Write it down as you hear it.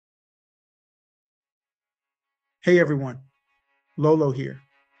Hey everyone, Lolo here.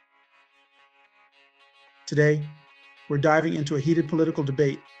 Today, we're diving into a heated political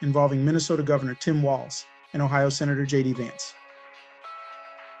debate involving Minnesota Governor Tim Walz and Ohio Senator JD Vance.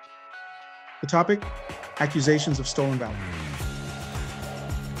 The topic, accusations of stolen valor.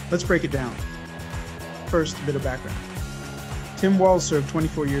 Let's break it down. First, a bit of background. Tim Walz served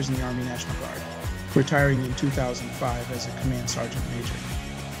 24 years in the Army National Guard, retiring in 2005 as a command sergeant major.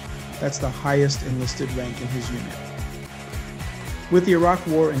 That's the highest enlisted rank in his unit. With the Iraq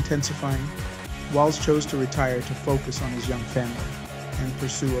War intensifying, Walz chose to retire to focus on his young family and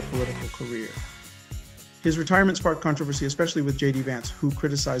pursue a political career. His retirement sparked controversy, especially with JD Vance, who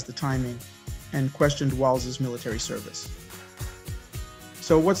criticized the timing and questioned Walz's military service.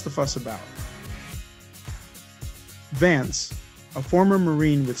 So what's the fuss about? Vance, a former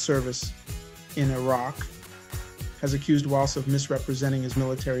Marine with service in Iraq, has accused Walz of misrepresenting his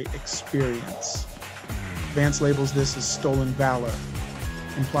military experience. Vance labels this as stolen valor,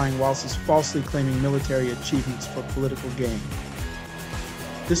 implying Walz is falsely claiming military achievements for political gain.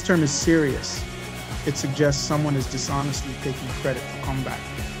 This term is serious. It suggests someone is dishonestly taking credit for combat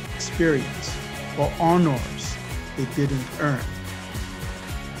experience or honors they didn't earn.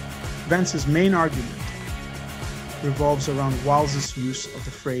 Vance's main argument revolves around Walz's use of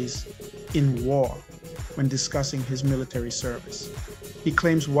the phrase "in war" when discussing his military service. He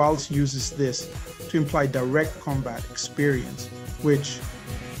claims Walz uses this to imply direct combat experience, which,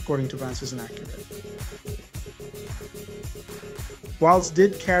 according to Vance, is inaccurate. Walz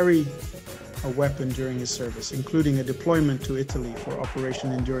did carry a weapon during his service, including a deployment to Italy for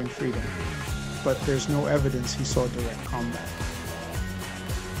Operation Enduring Freedom, but there's no evidence he saw direct combat.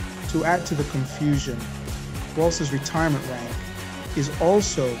 To add to the confusion, Walz's retirement rank is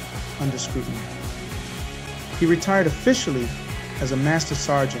also under scrutiny. He retired officially as a master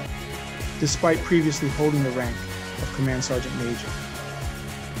sergeant, despite previously holding the rank of command sergeant major.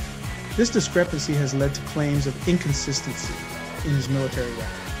 This discrepancy has led to claims of inconsistency in his military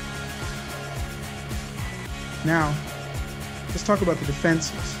rank. Now, let's talk about the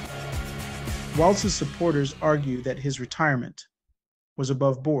defenses. Walz's supporters argue that his retirement was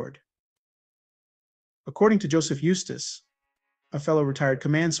above board. According to Joseph Eustace, a fellow retired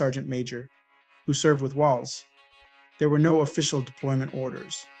command sergeant major who served with Walz, there were no official deployment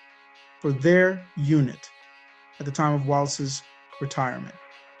orders for their unit at the time of Walz's retirement.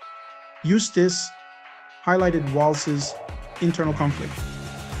 Eustace highlighted Walz's internal conflict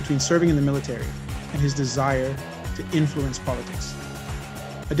between serving in the military and his desire to influence politics.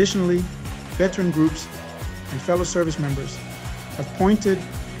 Additionally, veteran groups and fellow service members have pointed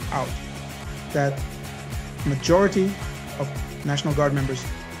out that the majority of National Guard members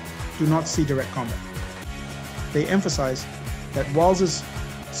do not see direct combat. They emphasize that Walz's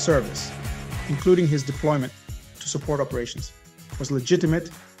service, including his deployment to support operations, was legitimate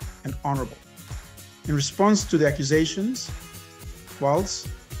and honorable. In response to the accusations, Walz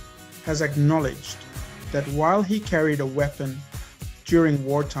has acknowledged that while he carried a weapon during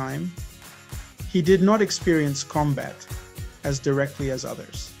wartime, he did not experience combat as directly as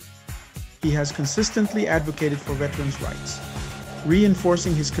others. He has consistently advocated for veterans' rights,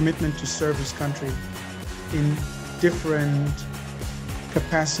 reinforcing his commitment to serve his country in different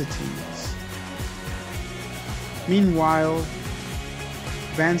capacities. Meanwhile,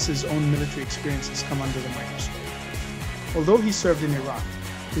 Vance's own military experiences come under the microscope. Although he served in Iraq,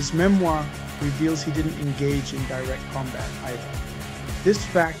 his memoir reveals he didn't engage in direct combat either. This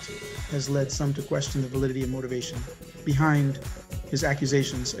fact has led some to question the validity and motivation behind his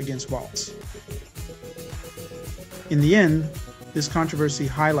accusations against Walz. In the end, this controversy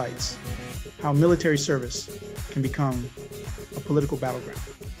highlights how military service can become a political battleground.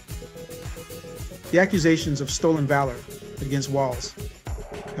 The accusations of stolen valor against Walz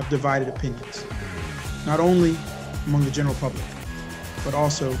have divided opinions, not only among the general public, but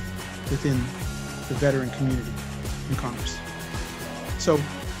also within the veteran community in Congress. So,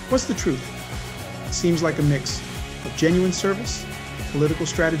 what's the truth? It seems like a mix of genuine service, political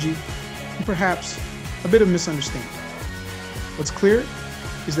strategy, and perhaps a bit of misunderstanding. What's clear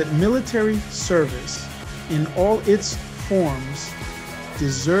is that military service in all its forms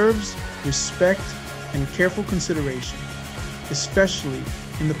deserves respect and careful consideration, especially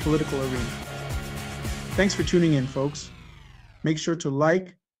in the political arena. Thanks for tuning in, folks. Make sure to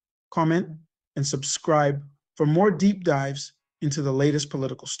like, comment, and subscribe for more deep dives into the latest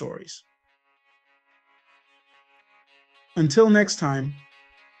political stories. Until next time,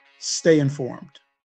 stay informed.